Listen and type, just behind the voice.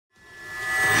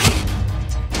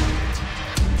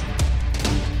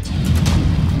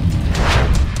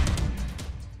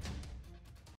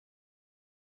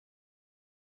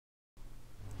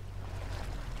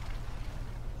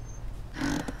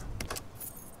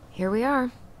Here we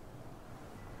are.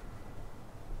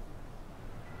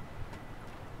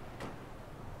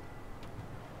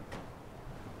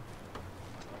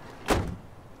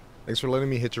 Thanks for letting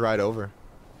me hitch a ride over.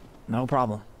 No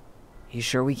problem. You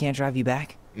sure we can't drive you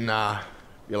back? Nah,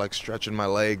 you're like stretching my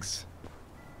legs.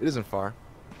 It isn't far.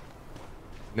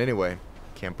 And anyway,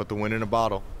 can't put the wind in a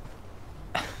bottle.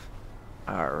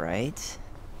 Alright.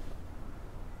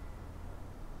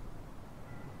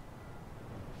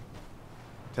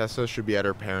 Tessa should be at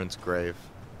her parents' grave,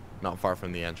 not far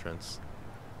from the entrance.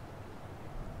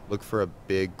 Look for a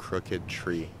big crooked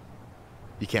tree.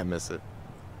 You can't miss it.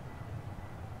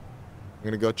 I'm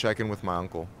gonna go check in with my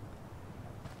uncle.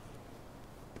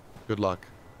 Good luck.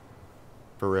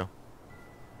 For real.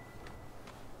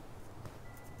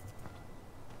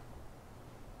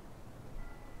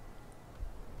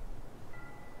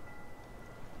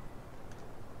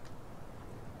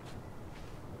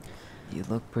 You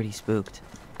look pretty spooked.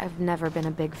 I've never been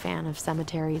a big fan of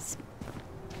cemeteries.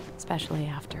 Especially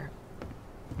after,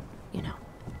 you know.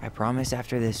 I promise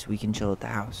after this we can chill at the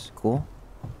house. Cool?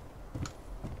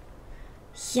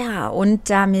 Ja, und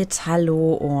damit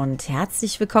hallo und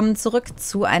herzlich willkommen zurück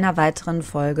zu einer weiteren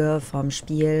Folge vom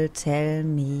Spiel Tell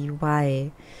Me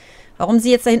Why. Warum sie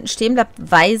jetzt da hinten stehen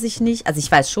bleibt, weiß ich nicht. Also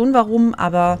ich weiß schon warum,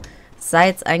 aber es sah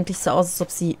jetzt eigentlich so aus, als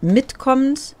ob sie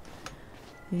mitkommt.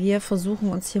 Wir versuchen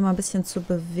uns hier mal ein bisschen zu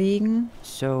bewegen.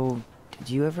 So, did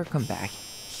you ever come back?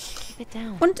 Keep it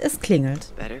down. Und es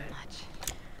klingelt. Better?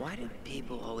 Why do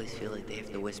people always feel like they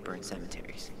have to whisper in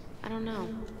cemeteries? I don't know.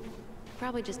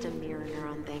 Probably just a mirror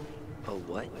neuron thing. Oh,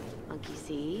 what? Monkey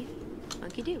see,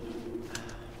 monkey do.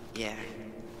 Yeah.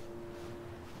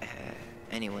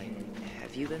 Anyway,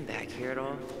 have you been back here at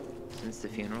all? Since the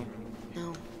funeral? No.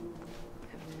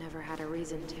 I've never had a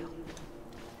reason to.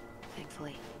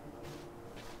 Thankfully.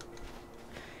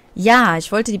 Ja,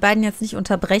 ich wollte die beiden jetzt nicht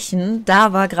unterbrechen.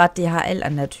 Da war gerade DHL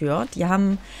an der Tür. Die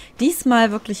haben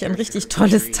diesmal wirklich ein richtig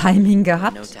tolles Timing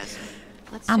gehabt. Let's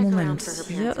Ah, check Moment. around for her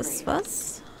Hier parents' ist grave,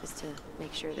 was. just to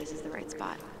make sure this is the right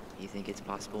spot. You think it's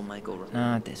possible Michael...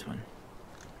 Not this one.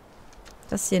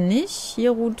 Das hier nicht.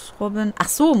 Hier ruht Robin. Ach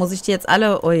so, muss ich die jetzt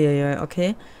alle... Uiuiui,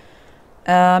 okay.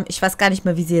 Ich weiß gar nicht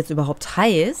mehr, wie sie jetzt überhaupt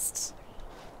heißt.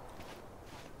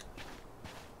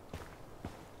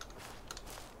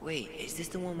 Wait, is this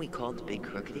the one we called the Big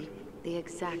Crookedy? The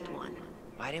exact one.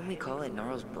 Why didn't we call it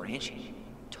Gnarls Branching?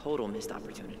 Total missed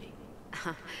opportunity.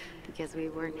 Because we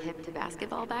weren't hip to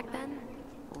basketball back then?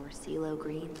 Or CeeLo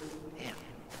Green? Damn.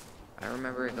 I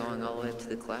remember it going all the way up to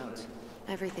the clouds.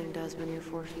 Everything does when you're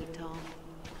 4 feet tall.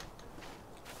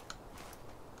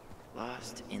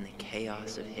 Lost in the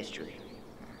chaos of history.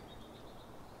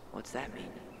 What's that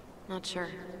mean? Not sure.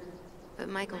 But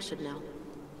Michael should know.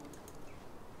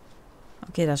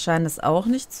 Okay, das scheint es auch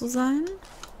nicht zu sein.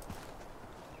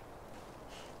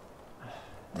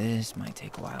 This might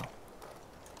take a while.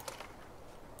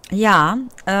 Ja,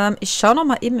 ich schaue noch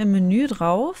mal eben im Menü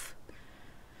drauf.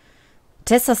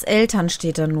 Tessas Eltern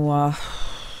steht da nur.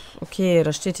 Okay,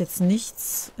 da steht jetzt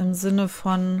nichts im Sinne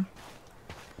von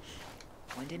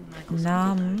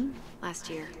Namen. Last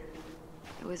year.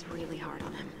 It was really hard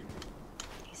on him.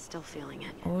 He's still feeling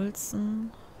it.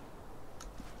 Olsen.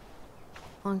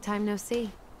 Long time no see.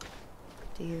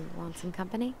 Do you want some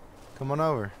company? Come on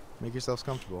over. Make yourselves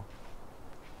comfortable.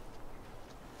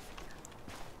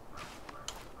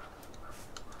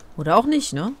 Oder auch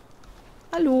nicht, ne?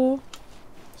 Hallo.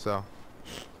 So,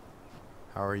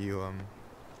 how are you,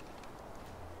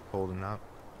 holding up?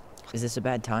 Is this a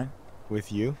bad time?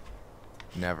 With you?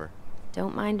 Never.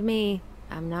 Don't mind me.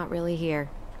 I'm not really here.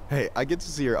 Hey, I get to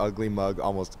see your ugly mug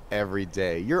almost every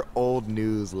day. You're old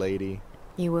news, lady.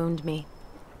 You wound me.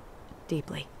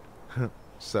 Deeply.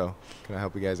 So, can I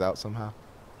help you guys out somehow?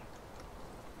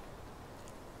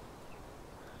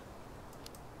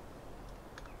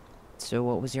 So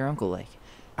what was your uncle like?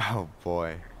 Oh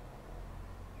boy.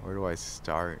 Where do I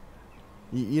start?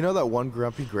 You know that one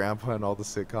grumpy grandpa in all the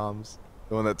sitcoms?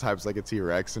 The one that types like a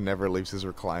T-Rex and never leaves his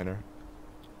recliner?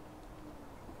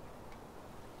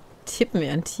 Tippen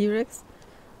wir ein T-Rex?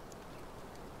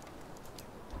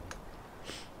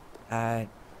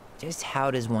 Just how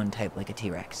does one type like a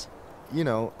T-Rex? You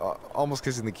know, almost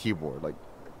kissing the keyboard. Like,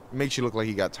 makes you look like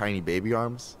you got tiny baby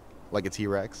arms. Like a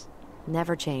T-Rex.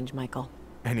 Never change, Michael.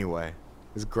 Anyway,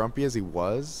 as grumpy as he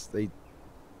was, they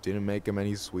didn't make him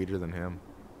any sweeter than him.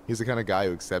 He's the kind of guy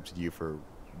who accepted you for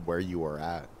where you were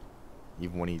at,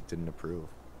 even when he didn't approve.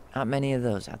 Not many of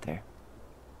those out there.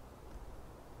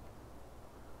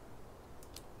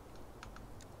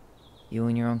 You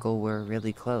and your uncle were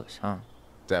really close, huh?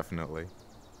 Definitely.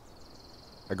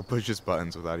 I could push his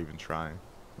buttons without even trying.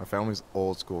 My family's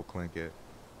old school Clinkit.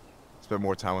 spent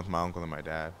more time with my uncle than my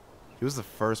dad. He was the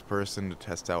first person to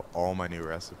test out all my new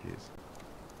recipes.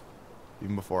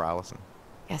 Even before Alyson.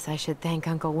 Guess I should thank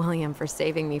Uncle William for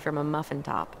saving me from a muffin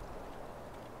top.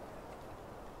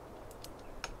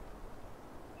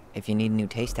 If you need a new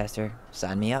taste tester,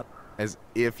 sign me up. As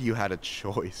if you had a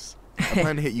choice. I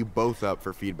plan to hit you both up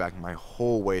for feedback my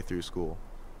whole way through school.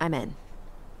 I'm in.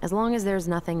 As long as there's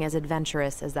nothing as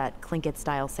adventurous as that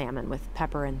Clinket-style salmon with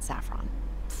pepper and saffron.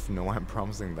 No, I'm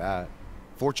promising that.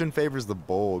 Fortune favors the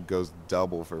bold, goes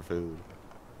double for food.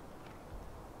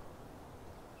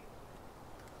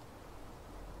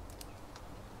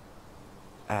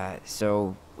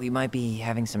 So we might be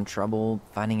having some trouble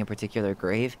finding a particular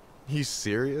grave? You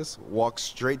serious? Walk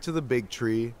straight to the big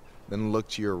tree, then look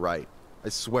to your right. I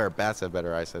swear, bats have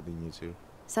better eyesight than you two.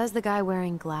 Says the guy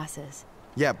wearing glasses.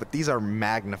 Yeah, but these are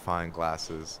magnifying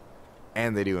glasses.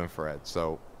 And they do infrared,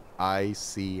 so I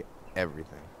see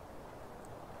everything.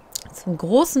 Zum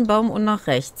großen Baum und nach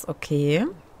rechts, okay.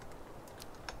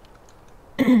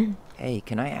 Hey,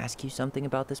 can I ask you something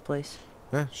about this place?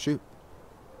 Shoot.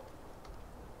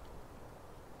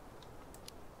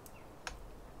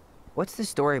 What's the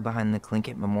story behind the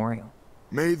Clinket Memorial?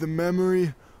 May the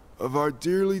memory of our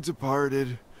dearly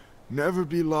departed never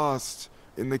be lost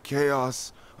in the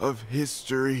chaos of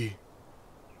history.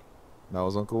 That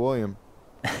was Uncle William.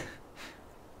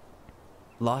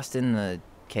 Lost in the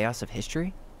chaos of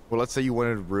history? Well, let's say you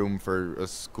wanted room for a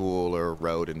school or a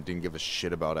road and didn't give a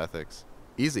shit about ethics.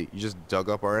 Easy, you just dug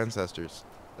up our ancestors.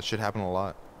 That shit happened a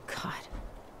lot. God,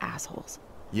 assholes.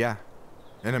 Yeah,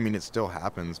 and I mean it still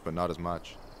happens, but not as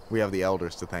much. We have the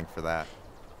elders to thank for that.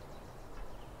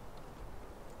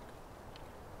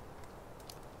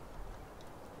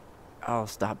 I'll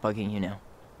stop bugging you now.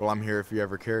 Well, I'm here if you're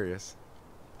ever curious.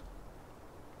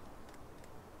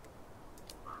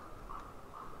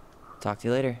 Talk to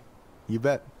you later. You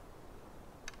bet.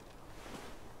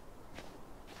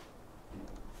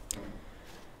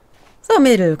 So,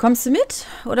 Mädel, kommst du mit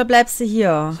oder bleibst du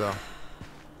hier? So,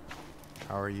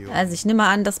 how are you? Also ich nehme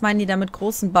an, das meinen die da mit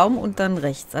großem Baum und dann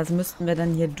rechts. Also müssten wir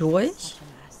dann hier durch.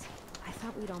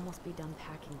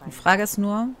 Die Frage ist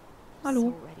nur,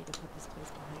 hallo?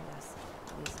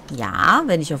 Ja,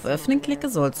 wenn ich auf Öffnen klicke,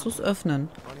 sollst du es öffnen.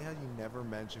 Funny how you never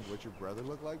mentioned what your brother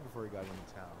looked like before he got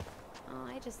into town. Oh,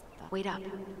 I just thought... Wait up.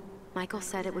 Michael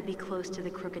said it would be close to the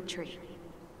crooked tree.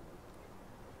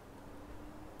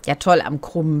 Ja toll, am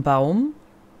krummen Baum.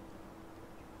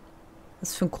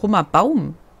 Was für ein krummer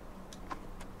Baum?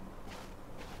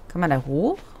 Kann man da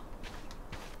hoch?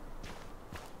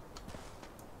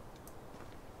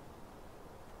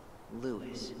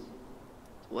 Lewis.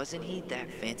 Wasn't he that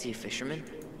fancy fisherman?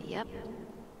 Yep.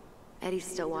 Eddie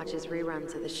still watches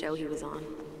reruns of the show he was on.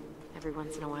 Every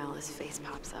once in a while his face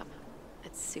pops up.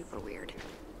 It's super weird.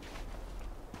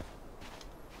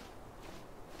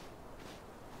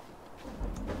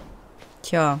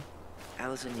 Tja.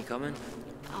 Alyson, you coming?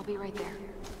 I'll be right there.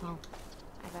 Well,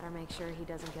 I better make sure he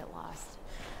doesn't get lost.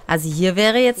 Also hier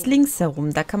wäre jetzt links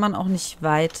herum. Da kann man auch nicht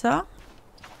weiter.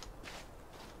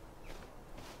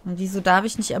 Und wieso darf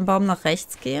ich nicht am Baum nach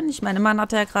rechts gehen? Ich meine, man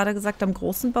hat ja gerade gesagt, am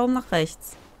großen Baum nach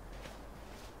rechts.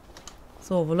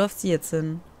 So, wo läuft sie jetzt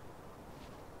hin?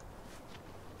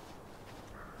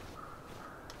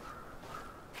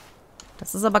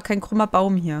 Das ist aber kein krummer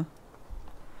Baum hier.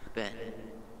 Ben.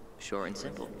 Short and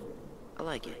simple. I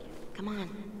like it. Come on.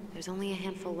 There's only a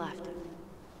handful left.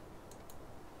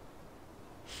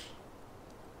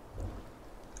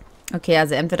 Okay,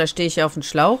 also entweder stehe ich hier auf dem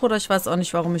Schlauch oder ich weiß auch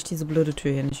nicht, warum ich diese blöde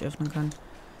Tür hier nicht öffnen kann.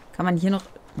 Kann man hier noch...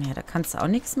 Ja, da kannst du auch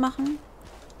nichts machen.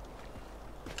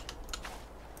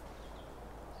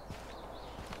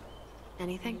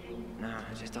 Anything? Nah,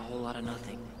 just a whole lot of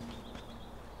nothing.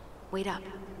 Wait up.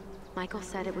 Michael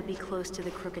said it would be close to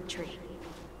the crooked tree.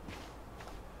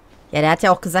 Ja, der hat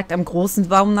ja auch gesagt, am großen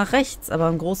Baum nach rechts. Aber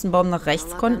am großen Baum nach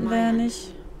rechts konnten wir ja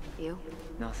nicht. You?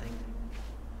 Nothing.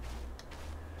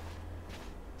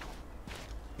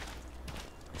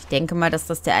 Ich denke mal, dass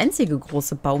das der einzige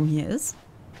große Baum hier ist.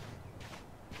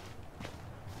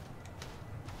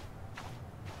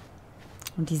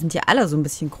 Und die sind hier alle so ein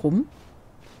bisschen krumm.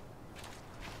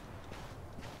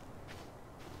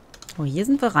 Oh, hier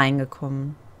sind wir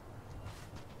reingekommen.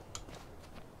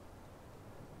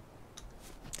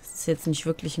 Das ist jetzt nicht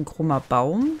wirklich ein krummer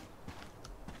Baum.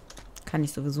 Kann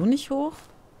ich sowieso nicht hoch.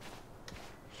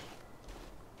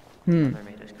 Mother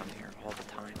made us come here all the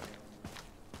time.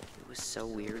 It was so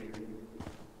weird.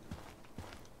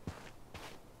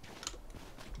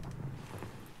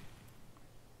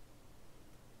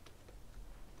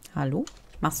 Hallo?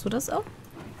 Machst du das auch?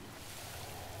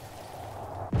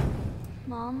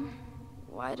 Mom,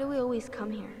 why do we always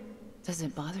come here? Does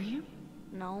it bother you?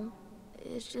 No.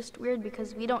 It's just weird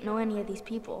because we don't know any of these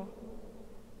people.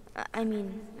 I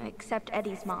mean, except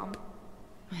Eddie's mom.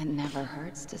 It never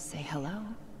hurts to say hello.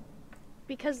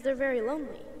 Because they're very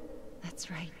lonely.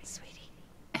 That's right, sweetie.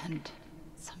 And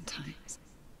sometimes,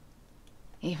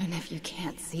 even if you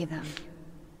can't see them,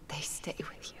 they stay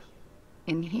with you.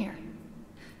 In here.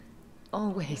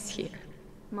 Always here.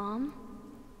 Mom?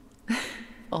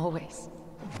 Always.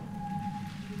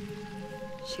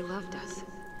 She loved us.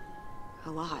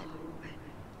 A lot. But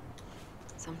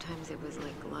sometimes it was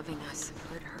like loving us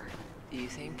hurt her. Do you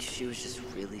think she was just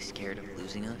really scared of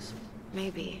losing us?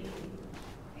 Maybe.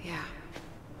 Yeah.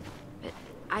 But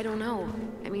I don't know.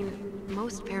 I mean,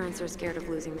 most parents are scared of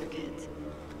losing their kids.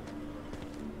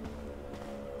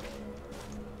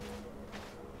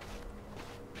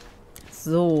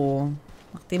 So.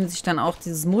 Nachdem sich dann auch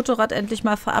dieses Motorrad endlich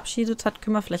mal verabschiedet hat,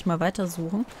 können wir vielleicht mal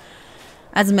weitersuchen.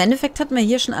 Also im Endeffekt hatten wir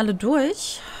hier schon alle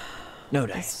durch. No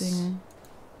dice. Deswegen.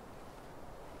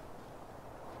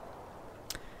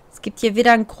 Es gibt hier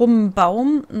weder einen krummen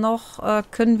Baum, noch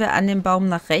können wir an dem Baum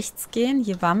nach rechts gehen.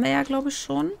 Hier waren wir ja, glaube ich,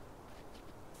 schon.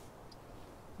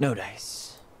 No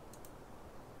dice.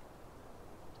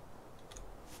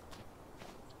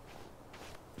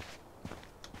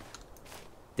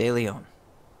 De Leon.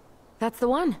 That's the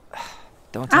one.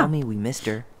 Don't tell me we missed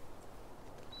her.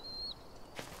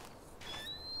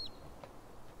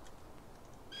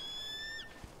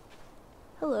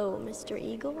 Hello, Mr.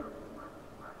 Eagle.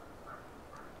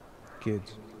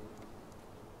 Kids.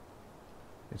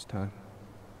 It's time.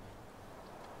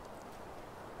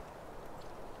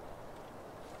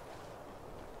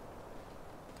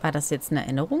 War das jetzt eine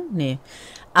Erinnerung? Nee.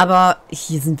 Aber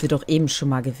hier sind wir doch eben schon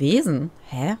mal gewesen.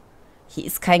 Hä? Hier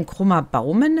ist kein krummer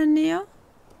Baum in der Nähe?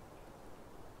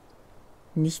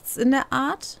 Nichts in der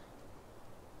Art?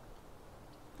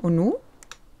 Und nu?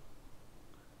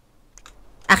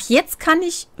 Ach, jetzt kann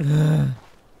ich...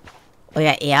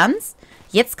 Euer Ernst?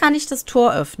 Jetzt kann ich das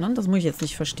Tor öffnen? Das muss ich jetzt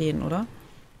nicht verstehen, oder?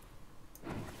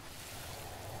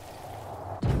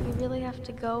 Do we really have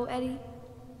to go, Eddie?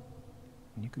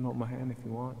 You can hold my hand if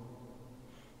you want.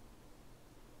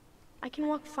 I can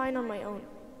walk fine on my own.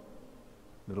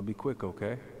 It'll be quick,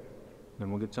 okay?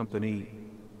 Then we'll get something to eat.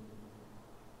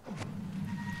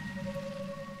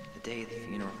 The day of the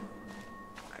funeral.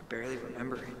 I barely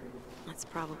remember it. That's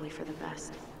probably for the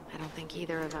best. I don't think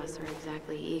either of us are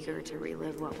exactly eager to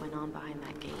relive what went on behind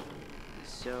that gate.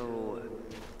 So...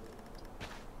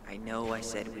 I know I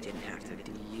said we didn't have to.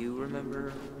 Do you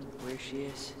remember where she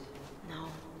is? No.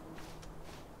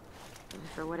 And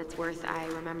for what it's worth, I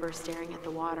remember staring at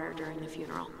the water during the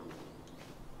funeral.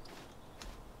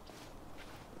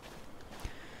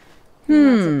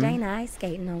 Lots of Dana ice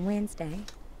skating on Wednesday.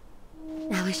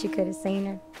 I wish you could have seen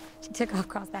her. She took off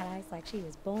across that ice like she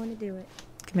was born to do it.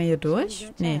 Können wir hier durch?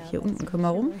 Nee, hier unten können wir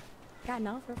rum. Got an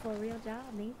offer for a real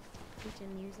job, me.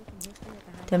 Teaching music and history at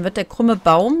the high. Dann wird der krumme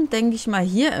Baum, denke ich mal,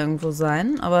 hier irgendwo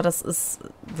sein. Aber das ist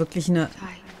wirklich eine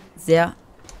sehr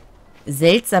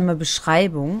seltsame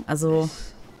Beschreibung. Also...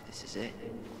 This is it.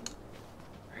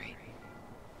 Right.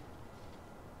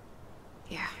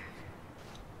 Yeah.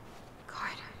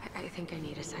 God, I think I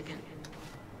need a second.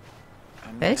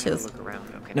 I'm gonna have a Welches? look around,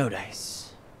 okay? No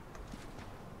dice.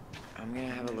 I'm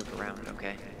gonna have a look around,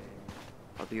 okay?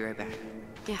 I'll be right back.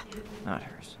 Yeah. Not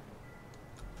hers.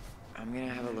 I'm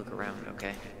gonna have a look around,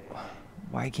 okay?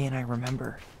 Why can't I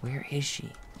remember? Where is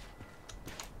she?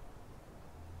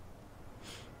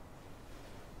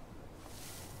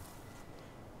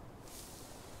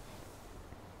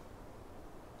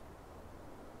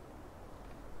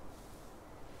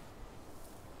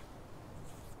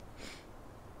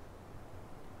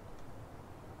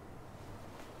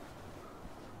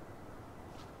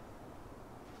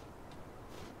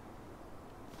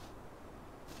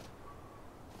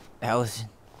 Alyson.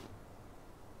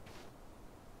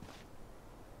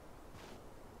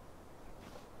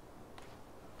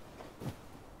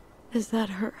 Is that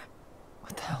her?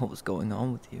 What the hell was going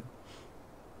on with you?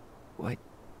 What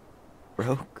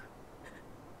broke?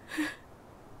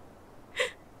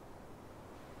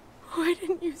 Why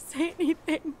didn't you say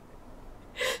anything?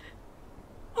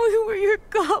 We were your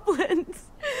goblins.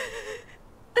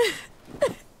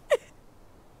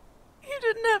 You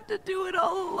didn't have to do it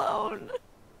all alone.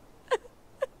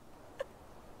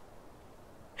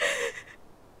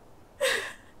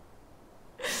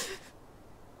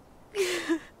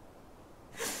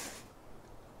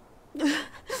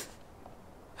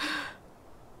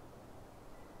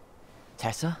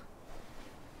 Tessa?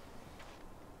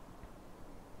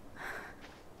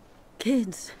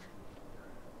 Kids,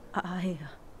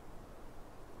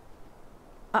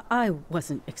 I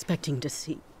wasn't expecting to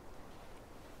see...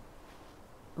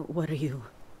 What are you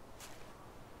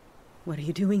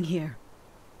doing here?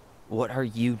 What are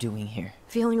you doing here?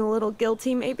 Feeling a little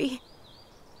guilty, maybe?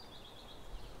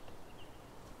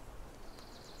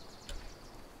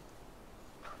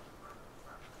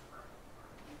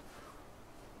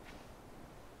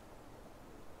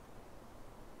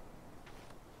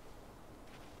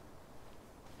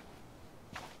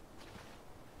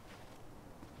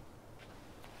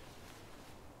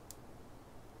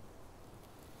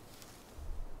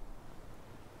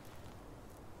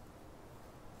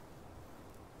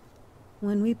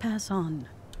 When we pass on,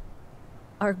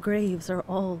 our graves are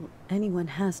all anyone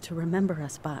has to remember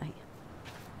us by.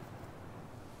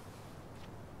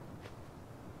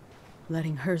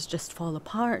 Letting hers just fall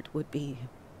apart would be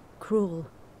cruel.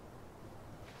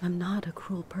 I'm not a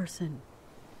cruel person.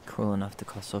 Cruel enough to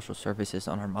call social services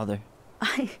on our mother.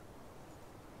 I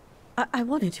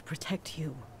wanted to protect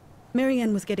you.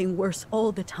 Marianne was getting worse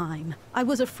all the time. I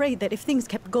was afraid that if things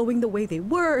kept going the way they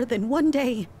were, then one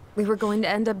day... We were going to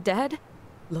end up dead?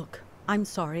 Look, I'm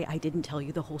sorry I didn't tell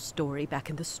you the whole story back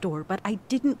in the store, but I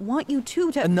didn't want you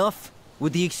to... Enough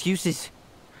with the excuses.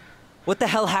 What the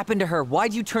hell happened to her?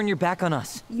 Why'd you turn your back on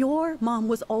us? Your mom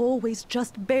was always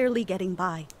just barely getting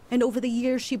by, and over the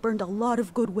years she burned a lot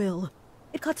of goodwill.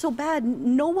 It got so bad,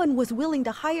 no one was willing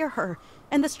to hire her,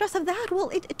 and the stress of that, well,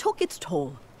 it took its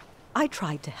toll. I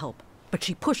tried to help, but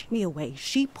she pushed me away.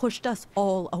 She pushed us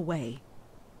all away.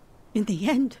 In the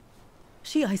end,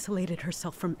 she isolated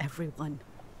herself from everyone.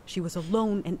 She was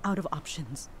alone and out of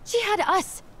options. She had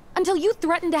us, until you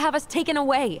threatened to have us taken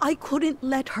away. I couldn't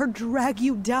let her drag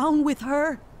you down with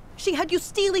her. She had you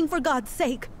stealing for God's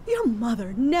sake. Your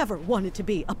mother never wanted to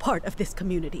be a part of this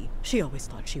community. She always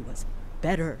thought she was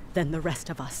better than the rest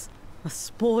of us. A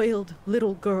spoiled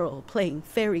little girl playing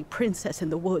fairy princess in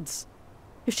the woods.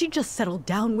 If she just settled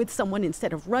down with someone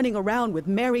instead of running around with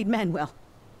married men, well...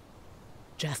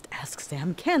 Just ask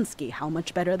Sam Kansky how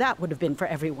much better that would have been for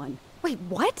everyone. Wait,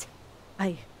 what?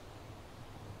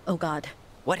 Oh God.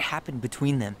 What happened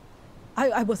between them?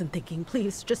 I wasn't thinking.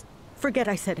 Please, just forget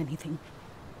I said anything.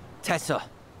 Tessa!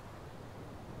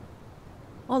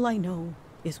 All I know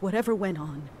is whatever went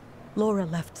on, Laura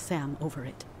left Sam over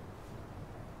it.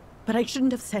 But I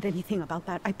shouldn't have said anything about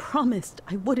that. I promised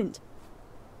I wouldn't.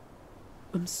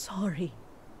 I'm sorry,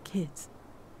 kids.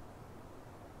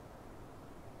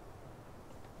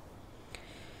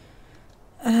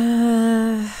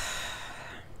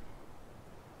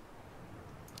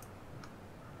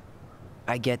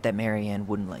 I get that Marianne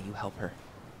wouldn't let you help her.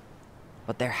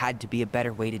 But there had to be a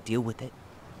better way to deal with it.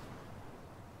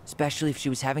 Especially if she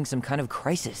was having some kind of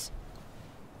crisis.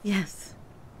 Yes,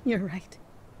 you're right.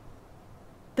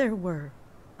 There were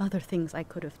other things I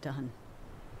could have done.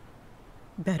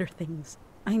 Better things.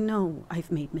 I know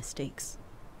I've made mistakes.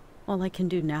 All I can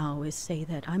do now is say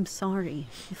that I'm sorry.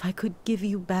 If I could give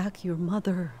you back your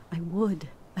mother, I would.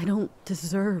 I don't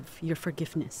deserve your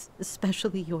forgiveness,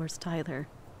 especially yours, Tyler.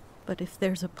 But if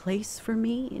there's a place for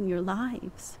me in your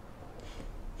lives,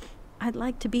 I'd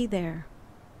like to be there.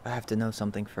 I have to know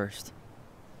something first.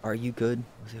 Are you good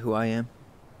with who I am?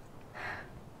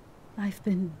 I've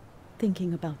been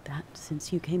thinking about that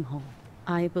since you came home.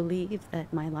 I believe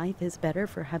that my life is better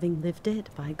for having lived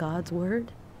it by God's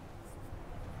word.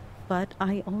 But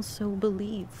I also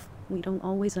believe we don't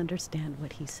always understand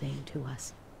what he's saying to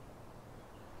us.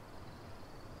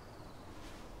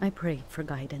 I prayed for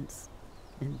guidance,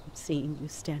 and seeing you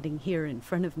standing here in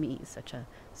front of me, such a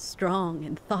strong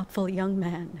and thoughtful young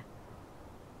man,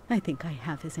 I think I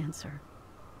have his answer.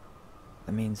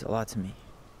 That means a lot to me.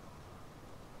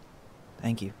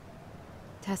 Thank you.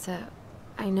 Tessa,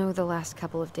 I know the last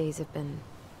couple of days have been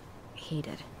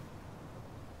heated.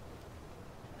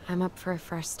 I'm up for a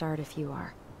fresh start if you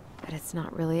are, but it's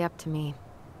not really up to me.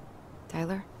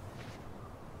 Tyler?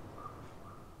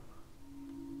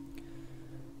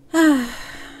 I'm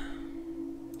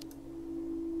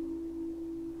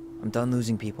done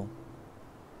losing people.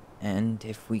 And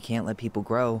if we can't let people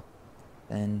grow,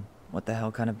 then what the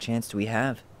hell kind of chance do we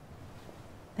have?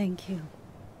 Thank you.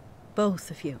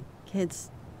 Both of you. Kids,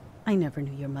 I never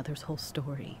knew your mother's whole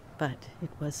story, but it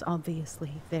was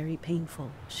obviously very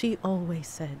painful. She always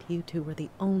said you two were the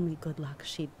only good luck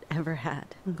she'd ever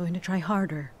had. I'm going to try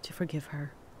harder to forgive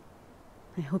her.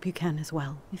 I hope you can as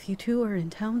well. If you two are in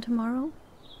town tomorrow,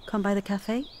 come by the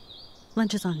cafe.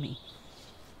 Lunch is on me.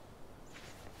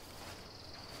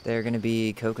 There gonna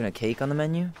be coconut cake on the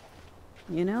menu?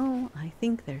 You know, I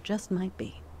think there just might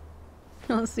be.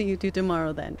 I'll see you two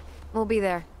tomorrow then. We'll be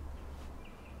there.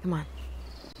 Come on.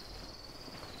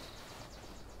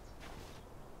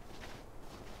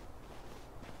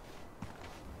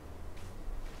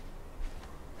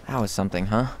 That was something,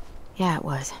 huh? Yeah, it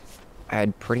was. I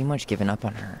had pretty much given up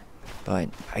on her, but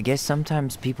I guess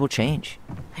sometimes people change.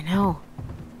 I know.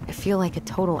 I feel like a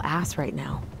total ass right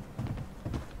now.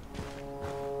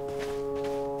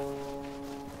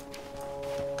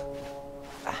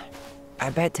 I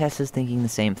bet Tessa's thinking the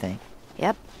same thing.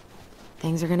 Yep.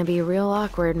 Things are gonna be real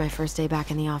awkward my first day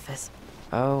back in the office.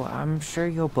 Oh, I'm sure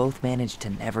you'll both manage to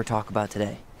never talk about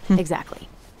today. Exactly.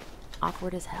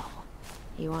 Awkward as hell.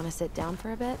 You wanna sit down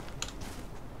for a bit?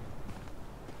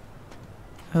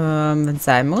 Wenn's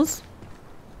sein muss.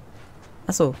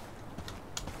 Achso.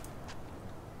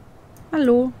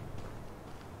 Hallo.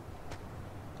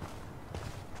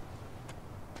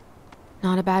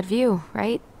 Not a bad view,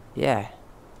 right? Yeah.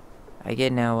 I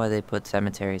get now why they put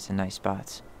cemeteries in nice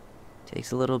spots.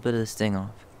 Takes a little bit of the sting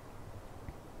off.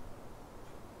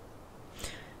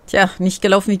 Tja, nicht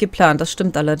gelaufen wie geplant, das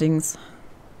stimmt allerdings.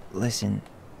 Listen,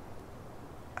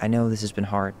 I know this has been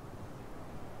hard.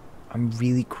 I'm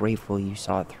really grateful you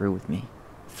saw it through with me.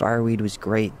 Fireweed was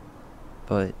great,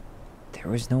 but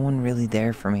there was no one really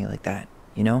there for me like that,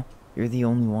 you know? You're the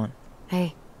only one.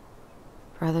 Hey,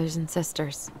 brothers and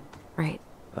sisters, right?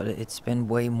 But it's been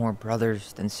way more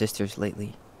brothers than sisters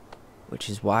lately, which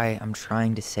is why I'm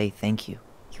trying to say thank you.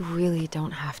 You really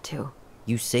don't have to.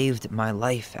 You saved my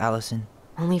life, Alyson.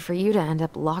 Only for you to end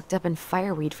up locked up in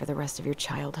fireweed for the rest of your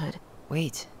childhood.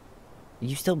 Wait, are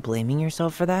you still blaming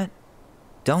yourself for that?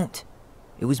 Don't.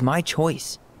 It was my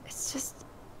choice. It's just...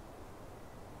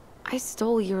 I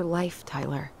stole your life,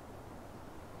 Tyler.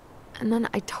 And then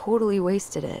I totally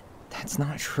wasted it. That's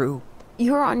not true.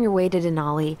 You're on your way to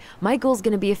Denali. Michael's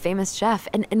gonna be a famous chef.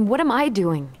 And what am I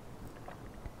doing?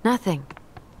 Nothing.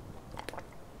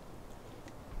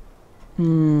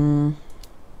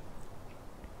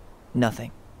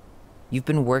 Nothing. You've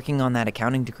been working on that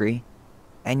accounting degree,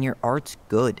 and your art's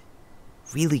good.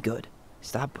 Really good.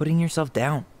 Stop putting yourself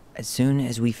down. As soon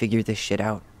as we figure this shit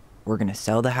out, we're gonna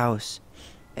sell the house,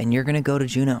 and you're gonna go to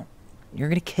Juneau. You're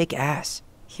gonna kick ass.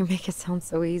 You make it sound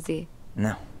so easy.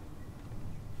 No.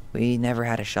 We never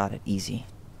had a shot at easy.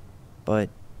 But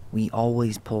we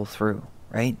always pull through,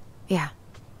 right? Yeah.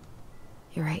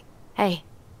 You're right. Hey.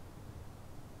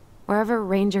 Wherever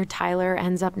Ranger Tyler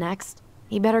ends up next,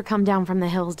 he better come down from the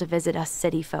hills to visit us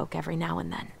city folk every now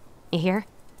and then. You hear?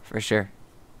 For sure.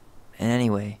 And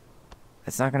anyway,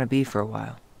 that's not gonna be for a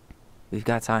while. We've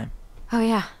got time. Oh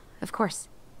yeah, of course.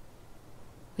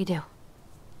 We do.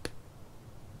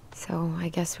 So I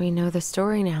guess we know the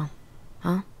story now,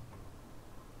 huh?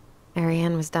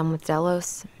 Marianne was done with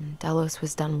Delos, and Delos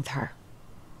was done with her.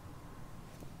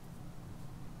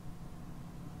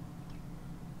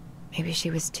 Maybe she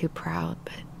was too proud,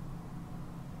 but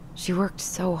she worked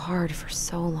so hard for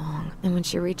so long, and when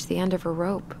she reached the end of her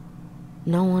rope,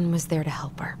 no one was there to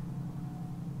help her.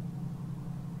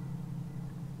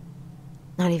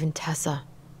 Not even Tessa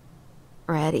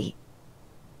or Eddie.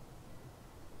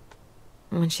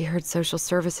 And when she heard social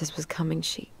services was coming,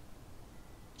 she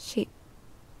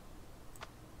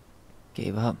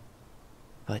Gave up.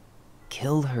 But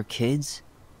killed her kids?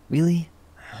 Really?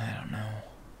 I don't know.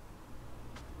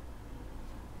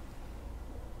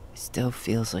 It still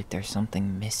feels like there's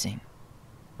something missing,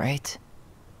 right?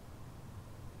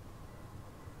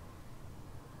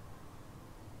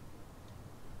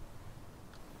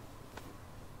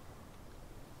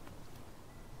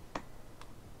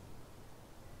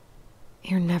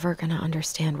 You're never gonna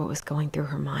understand what was going through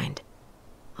her mind.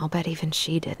 I'll bet even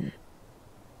she didn't.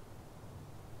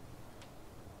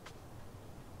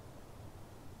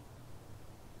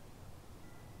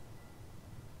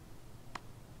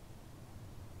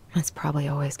 It's probably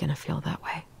always gonna feel that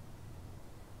way.